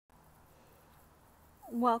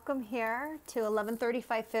Welcome here to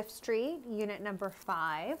 1135 Fifth Street, unit number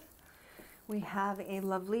 5. We have a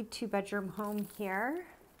lovely 2-bedroom home here.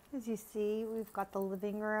 As you see, we've got the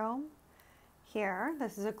living room here.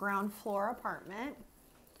 This is a ground floor apartment.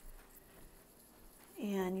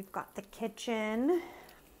 And you've got the kitchen.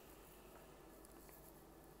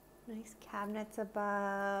 Nice cabinets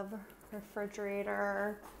above,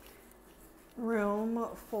 refrigerator, room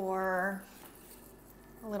for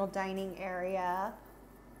a little dining area,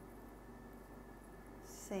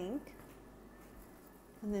 sink.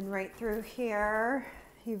 And then right through here,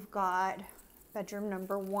 you've got bedroom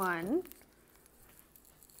number 1.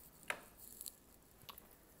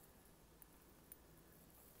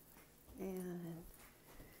 And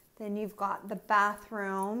then you've got the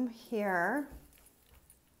bathroom here.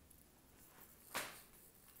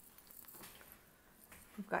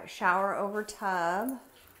 You've got shower over tub,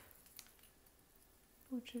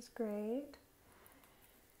 which is great.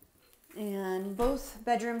 And both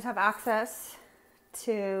bedrooms have access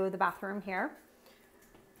to the bathroom here.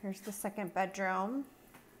 Here's the second bedroom.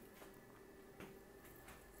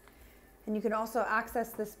 And you can also access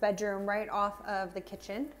this bedroom right off of the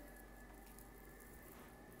kitchen.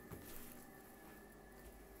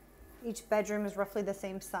 Each bedroom is roughly the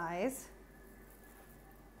same size.